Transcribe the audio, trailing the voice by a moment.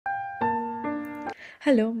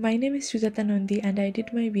Hello, my name is Sujata Nandi and I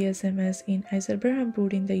did my BSMS in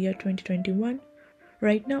IISER in the year 2021.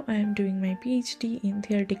 Right now I am doing my PhD in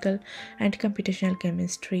theoretical and computational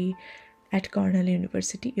chemistry at Cornell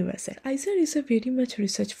University, USA. IISER is a very much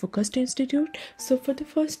research focused institute. So for the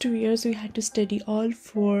first 2 years we had to study all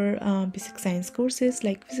four basic science courses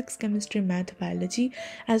like physics, chemistry, math, biology,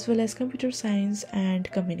 as well as computer science and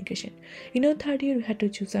communication. In our third year we had to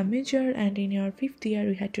choose a major, and in our fifth year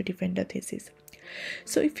we had to defend a thesis.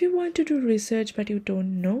 So if you want to do research but you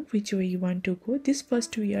don't know which way you want to go, this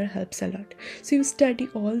first 2 year helps a lot. So you study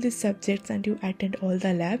all these subjects and you attend all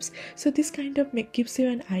the labs. So this kind of gives you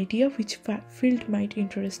an idea which field might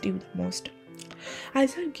interest you the most.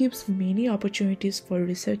 IISER gives many opportunities for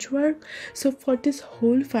research work. So for this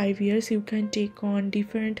whole 5 years, you can take on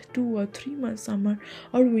different 2 or 3 month summer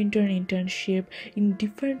or winter internship in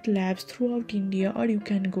different labs throughout India, or you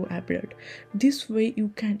can go abroad. This way you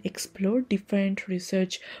can explore different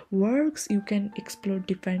research works, you can explore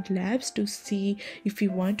different labs to see if you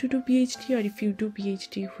want to do PhD, or if you do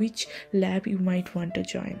PhD, which lab you might want to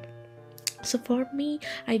join. So for me,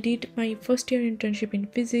 I did my first year internship in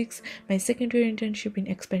physics, my second year internship in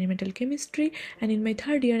experimental chemistry, and in my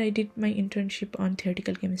third year I did my internship on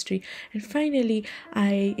theoretical chemistry, and finally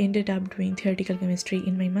I ended up doing theoretical chemistry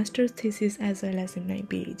in my master's thesis as well as in my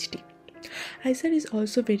PhD. IISER is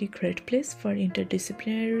also a very great place for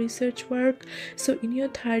interdisciplinary research work. So in your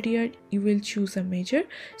third year you will choose a major,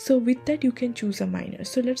 so with that you can choose a minor.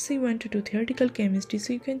 So let's say you want to do theoretical chemistry,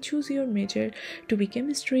 so you can choose your major to be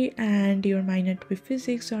chemistry and your minor to be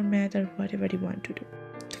physics or math or whatever you want to do.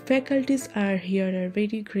 The faculties are here are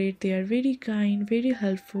very great. They are very kind, very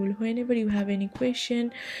helpful. Whenever you have any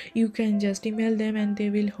question, you can just email them and they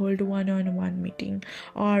will hold one-on-one meeting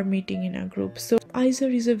or meeting in a group. So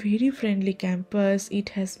IISER is a very friendly campus. It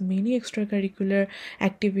has many extracurricular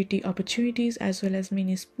activity opportunities as well as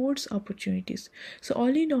many sports opportunities. So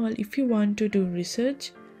all in all, if you want to do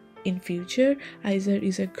research in future, IISER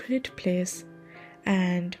is a great place.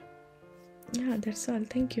 And yeah, that's all.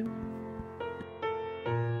 Thank you.